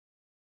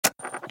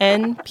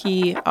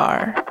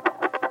NPR.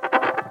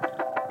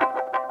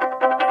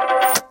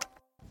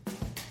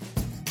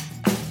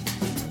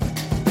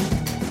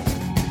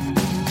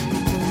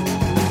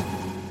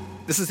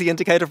 This is The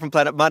Indicator from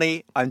Planet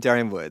Money. I'm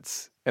Darian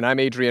Woods. And I'm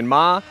Adrian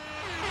Ma.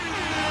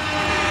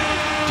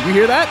 Did you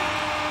hear that?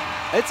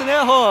 It's an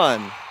air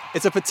horn.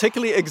 It's a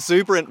particularly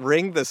exuberant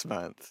ring this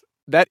month.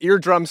 That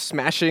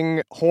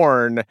eardrum-smashing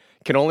horn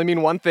can only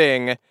mean one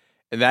thing,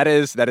 and that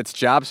is that it's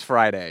Jobs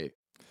Friday.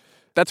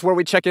 That's where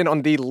we check in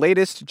on the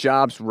latest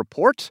jobs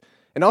report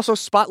and also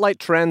spotlight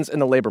trends in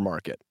the labor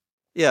market.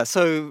 Yeah,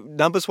 so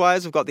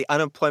numbers-wise, we've got the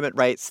unemployment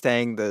rate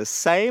staying the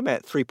same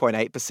at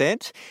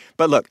 3.8%.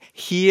 But look,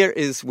 here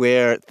is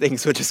where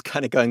things were just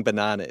kind of going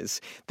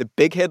bananas. The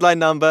big headline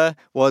number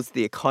was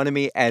the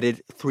economy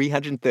added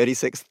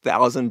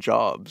 336,000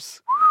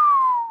 jobs.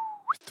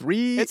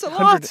 It's a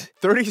lot.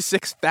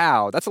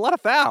 336,000. That's a lot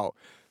of thou.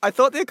 I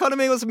thought the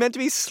economy was meant to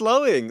be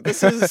slowing.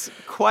 This is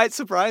quite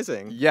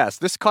surprising. Yes,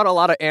 this caught a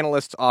lot of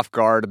analysts off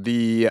guard.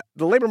 The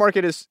labor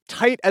market is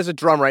tight as a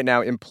drum right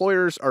now.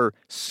 Employers are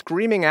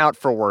screaming out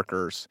for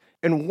workers.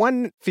 And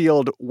one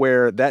field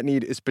where that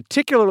need is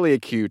particularly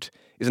acute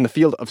is in the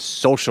field of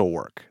social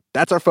work.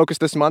 That's our focus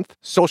this month,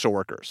 social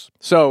workers.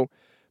 So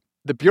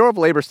the Bureau of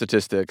Labor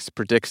Statistics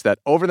predicts that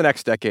over the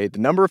next decade, the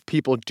number of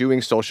people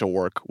doing social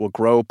work will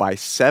grow by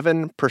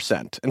 7%.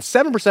 And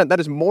 7%, that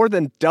is more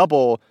than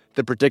double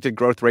the predicted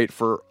growth rate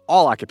for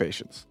all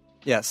occupations.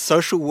 Yeah,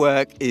 social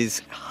work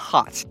is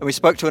hot. And we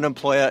spoke to an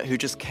employer who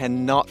just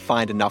cannot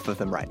find enough of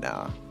them right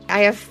now.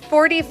 I have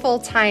 40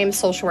 full-time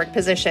social work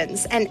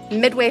positions, and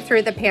midway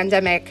through the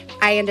pandemic,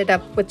 I ended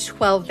up with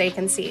 12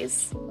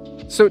 vacancies.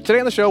 So today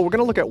on the show, we're going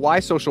to look at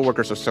why social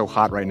workers are so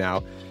hot right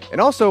now,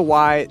 and also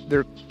why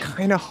they're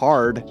kind of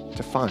hard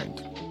to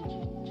find.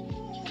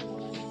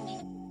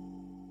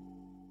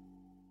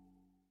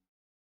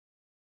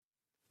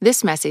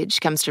 This message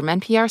comes from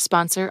NPR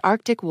sponsor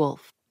Arctic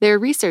Wolf. Their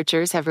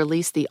researchers have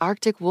released the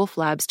Arctic Wolf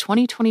Lab's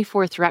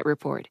 2024 Threat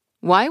Report.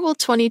 Why will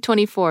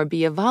 2024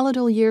 be a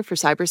volatile year for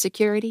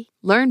cybersecurity?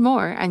 Learn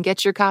more and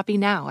get your copy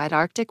now at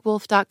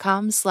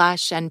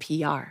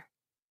arcticwolf.com/NPR.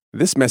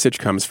 This message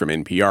comes from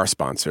NPR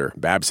sponsor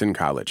Babson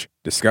College.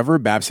 Discover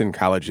Babson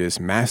College's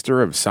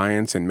Master of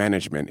Science in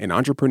Management and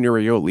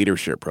Entrepreneurial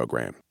Leadership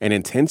program, an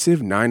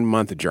intensive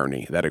 9-month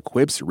journey that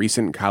equips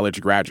recent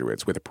college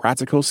graduates with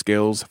practical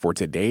skills for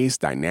today's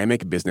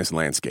dynamic business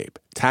landscape.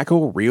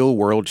 Tackle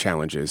real-world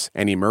challenges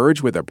and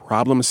emerge with a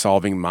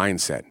problem-solving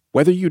mindset.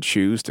 Whether you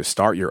choose to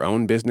start your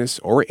own business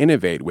or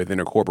innovate within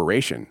a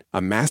corporation, a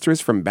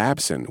master's from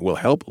Babson will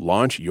help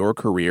launch your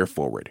career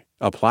forward.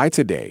 Apply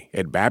today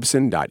at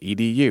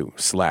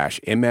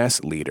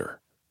babson.edu/MSLeader.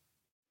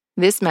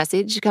 This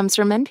message comes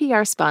from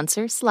NPR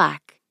sponsor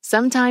Slack.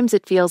 Sometimes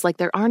it feels like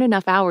there aren't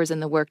enough hours in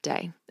the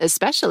workday,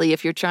 especially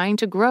if you're trying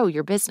to grow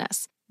your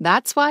business.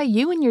 That's why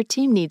you and your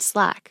team need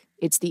Slack.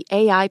 It's the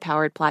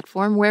AI-powered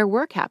platform where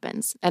work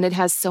happens, and it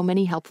has so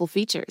many helpful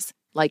features,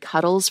 like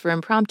huddles for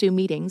impromptu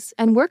meetings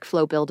and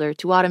Workflow Builder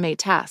to automate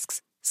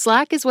tasks.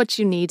 Slack is what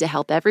you need to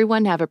help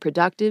everyone have a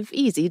productive,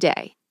 easy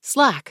day.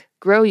 Slack,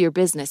 grow your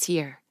business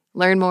here.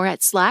 Learn more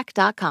at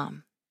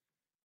slack.com.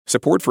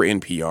 Support for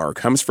NPR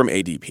comes from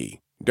ADP.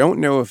 Don't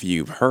know if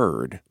you've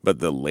heard, but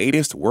the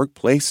latest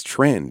workplace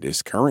trend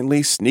is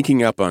currently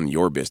sneaking up on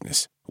your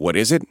business. What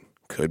is it?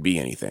 Could be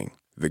anything.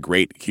 The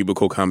great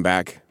cubicle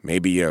comeback,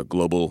 maybe a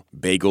global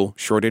bagel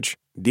shortage.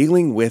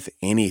 Dealing with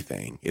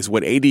anything is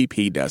what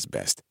ADP does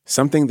best,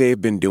 something they've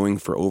been doing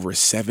for over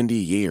 70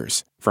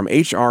 years. From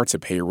HR to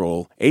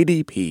payroll,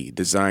 ADP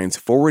designs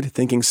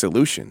forward-thinking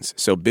solutions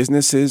so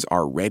businesses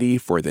are ready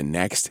for the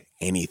next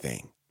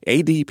anything.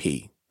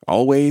 ADP,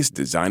 always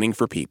designing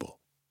for people.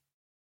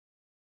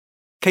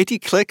 Katie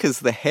Click is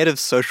the head of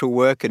social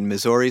work in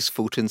Missouri's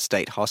Fulton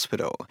State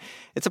Hospital.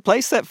 It's a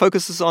place that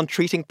focuses on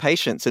treating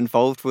patients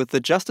involved with the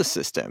justice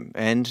system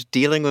and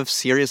dealing with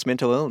serious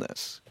mental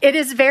illness. It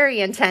is very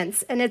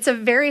intense, and it's a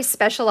very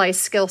specialized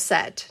skill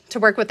set to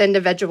work with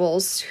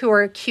individuals who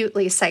are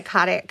acutely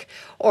psychotic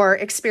or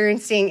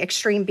experiencing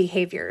extreme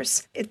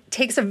behaviors. It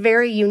takes a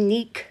very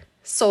unique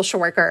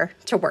social worker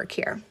to work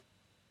here.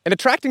 And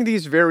attracting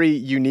these very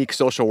unique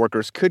social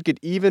workers could get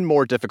even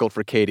more difficult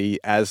for Katie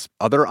as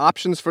other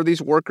options for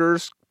these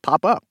workers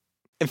pop up.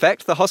 In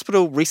fact, the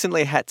hospital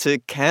recently had to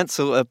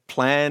cancel a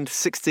planned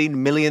 $16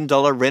 million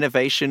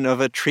renovation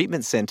of a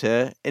treatment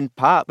center, in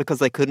part because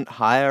they couldn't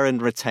hire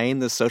and retain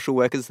the social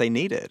workers they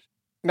needed.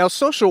 Now,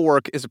 social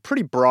work is a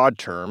pretty broad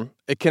term.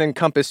 It can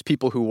encompass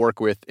people who work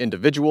with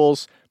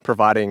individuals,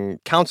 providing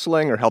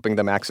counseling or helping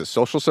them access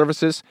social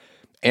services.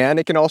 And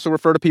it can also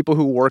refer to people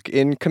who work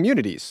in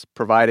communities,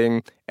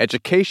 providing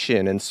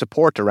education and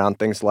support around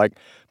things like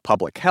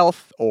public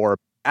health or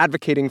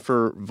advocating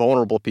for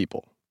vulnerable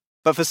people.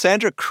 But for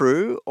Sandra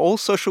Crew, all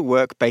social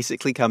work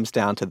basically comes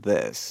down to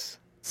this.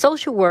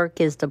 Social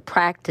work is the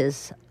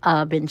practice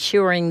of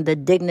ensuring the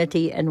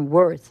dignity and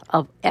worth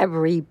of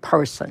every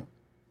person.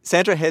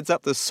 Sandra heads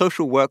up the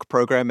social work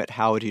program at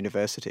Howard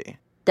University.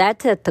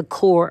 That's at the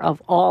core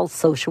of all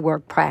social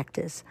work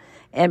practice.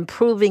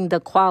 improving the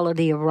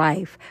quality of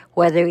life,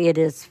 whether it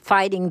is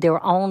fighting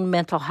their own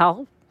mental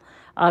health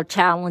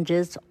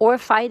challenges or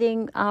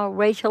fighting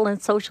racial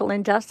and social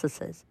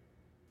injustices.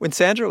 When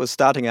Sandra was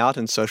starting out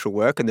in social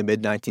work in the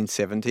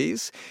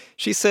mid-1970s,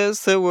 she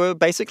says there were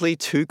basically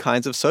two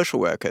kinds of social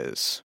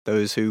workers: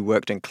 those who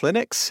worked in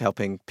clinics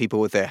helping people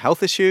with their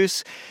health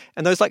issues,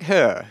 and those like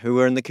her who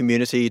were in the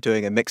community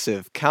doing a mix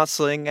of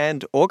counseling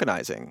and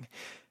organizing.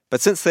 But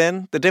since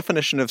then, the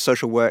definition of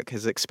social work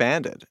has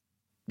expanded.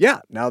 Yeah,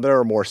 now there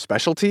are more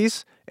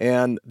specialties,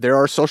 and there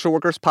are social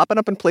workers popping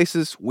up in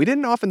places we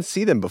didn't often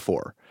see them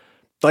before.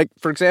 Like,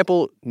 for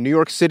example, New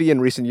York City in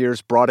recent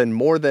years brought in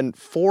more than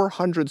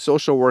 400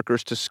 social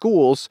workers to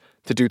schools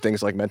to do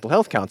things like mental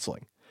health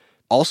counseling.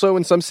 Also,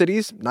 in some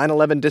cities,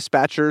 911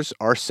 dispatchers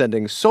are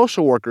sending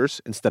social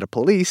workers instead of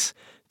police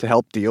to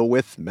help deal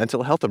with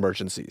mental health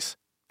emergencies.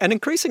 And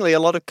increasingly,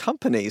 a lot of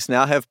companies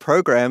now have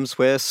programs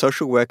where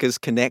social workers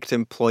connect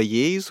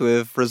employees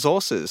with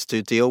resources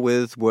to deal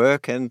with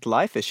work and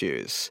life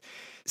issues.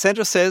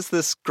 Sandra says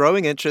this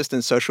growing interest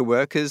in social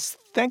work is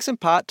thanks in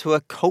part to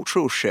a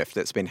cultural shift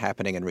that's been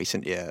happening in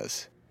recent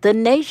years. The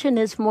nation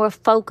is more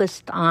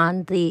focused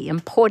on the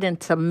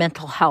importance of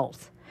mental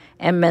health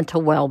and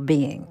mental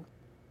well-being.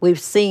 We've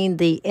seen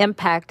the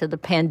impact of the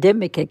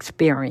pandemic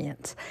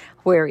experience,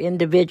 where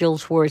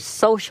individuals were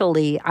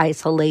socially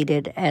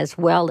isolated as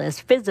well as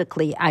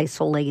physically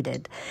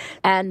isolated.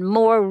 And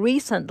more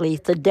recently,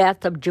 the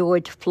death of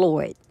George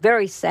Floyd,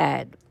 very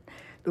sad,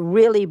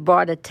 really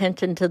brought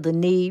attention to the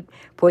need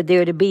for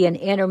there to be an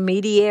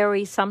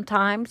intermediary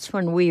sometimes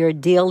when we are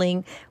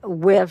dealing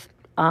with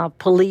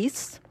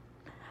police.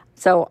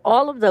 So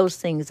all of those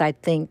things, I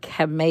think,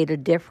 have made a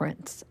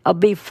difference.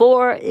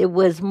 Before, it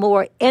was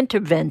more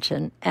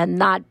intervention and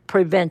not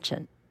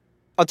prevention.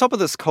 On top of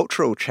this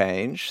cultural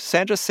change,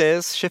 Sandra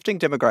says shifting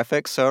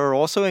demographics are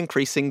also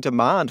increasing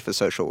demand for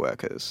social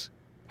workers.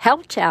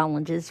 Health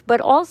challenges, but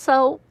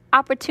also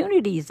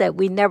opportunities that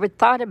we never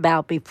thought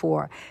about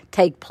before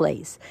take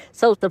place.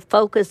 So the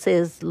focus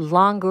is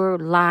longer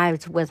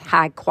lives with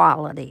high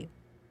quality.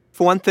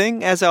 For one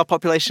thing, as our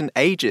population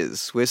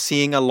ages, we're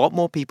seeing a lot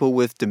more people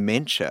with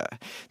dementia.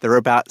 There are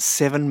about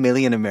 7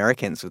 million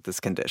Americans with this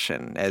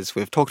condition, as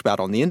we've talked about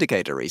on The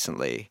Indicator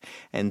recently.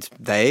 And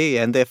they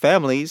and their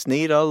families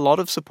need a lot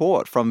of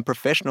support from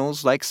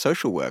professionals like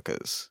social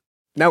workers.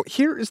 Now,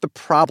 here is the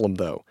problem,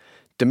 though.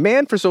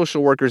 Demand for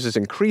social workers is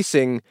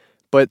increasing,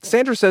 but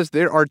Sandra says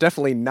there are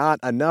definitely not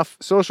enough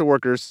social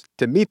workers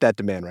to meet that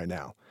demand right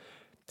now.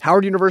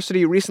 Howard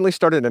University recently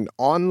started an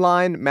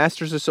online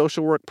Masters of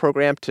Social Work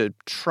program to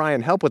try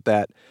and help with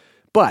that.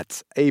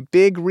 But a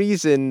big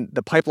reason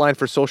the pipeline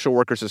for social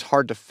workers is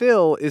hard to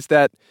fill is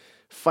that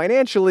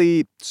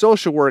financially,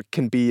 social work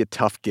can be a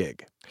tough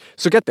gig.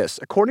 So get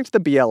this, according to the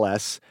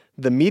BLS,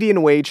 the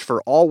median wage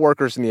for all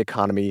workers in the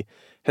economy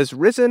has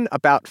risen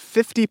about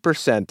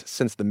 50%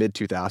 since the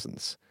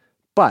mid-2000s.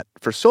 But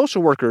for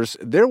social workers,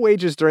 their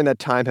wages during that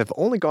time have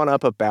only gone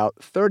up about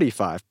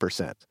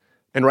 35%.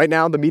 And right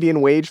now, the median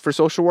wage for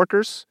social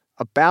workers,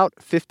 about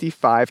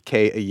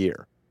 $55K a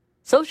year.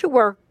 Social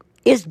work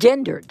is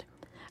gendered.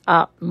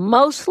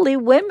 Mostly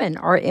women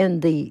are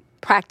in the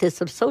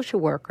practice of social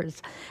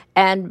workers.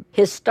 And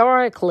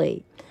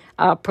historically,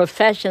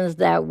 professions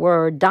that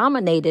were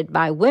dominated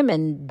by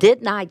women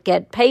did not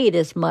get paid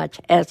as much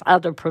as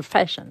other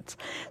professions.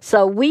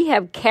 So we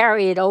have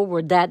carried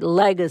over that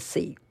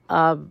legacy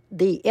of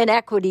the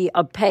inequity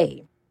of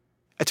pay.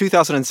 A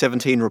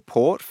 2017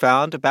 report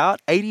found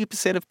about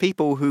 80% of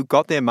people who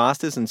got their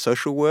masters in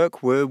social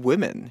work were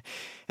women.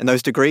 And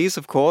those degrees,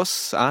 of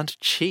course, aren't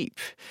cheap.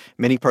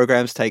 Many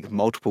programs take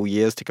multiple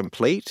years to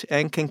complete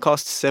and can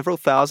cost several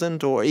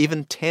thousand or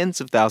even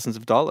tens of thousands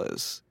of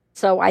dollars.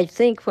 So I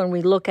think when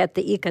we look at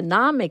the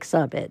economics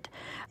of it,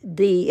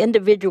 the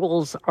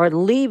individuals are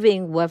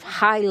leaving with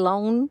high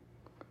loan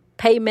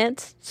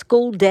payments,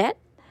 school debt,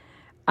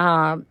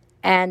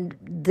 and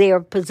their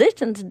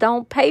positions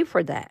don't pay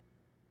for that.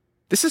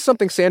 This is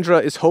something Sandra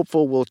is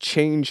hopeful will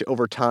change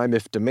over time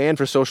if demand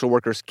for social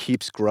workers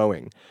keeps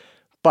growing.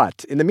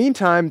 But in the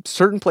meantime,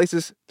 certain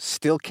places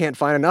still can't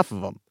find enough of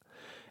them.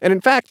 And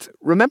in fact,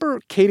 remember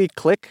Katie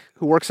Click,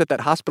 who works at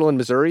that hospital in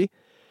Missouri?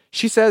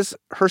 She says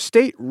her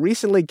state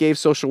recently gave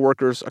social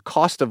workers a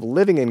cost of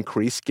living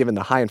increase given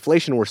the high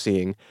inflation we're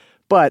seeing,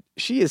 but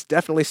she is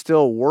definitely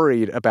still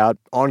worried about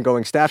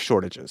ongoing staff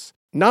shortages.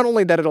 Not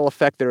only that it'll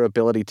affect their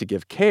ability to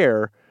give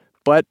care,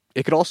 but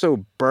it could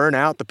also burn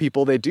out the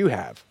people they do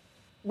have.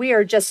 We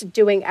are just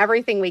doing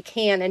everything we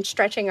can and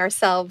stretching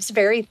ourselves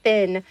very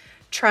thin,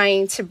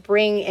 trying to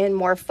bring in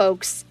more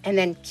folks and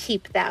then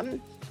keep them.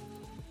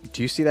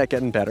 Do you see that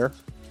getting better?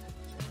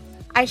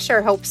 I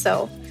sure hope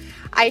so.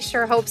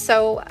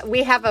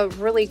 We have a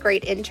really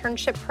great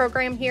internship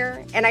program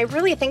here, and I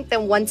really think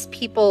that once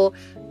people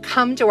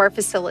come to our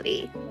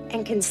facility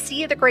and can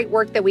see the great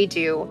work that we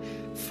do,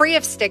 free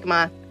of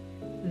stigma,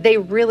 they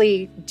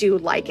really do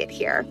like it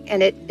here.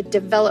 And it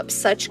develops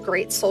such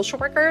great social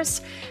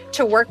workers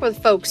to work with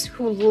folks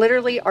who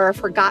literally are a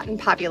forgotten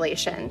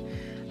population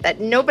that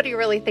nobody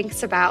really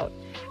thinks about.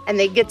 And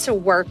they get to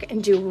work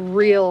and do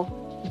real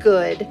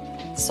good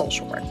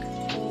social work.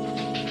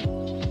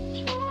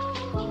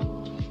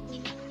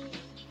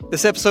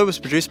 This episode was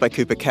produced by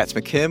Cooper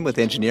Katz-McKim with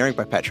engineering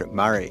by Patrick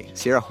Murray.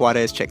 Sierra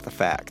Juarez checked the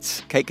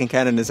facts. Kate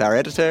Kincannon is our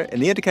editor, and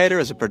The Indicator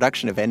is a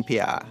production of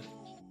NPR.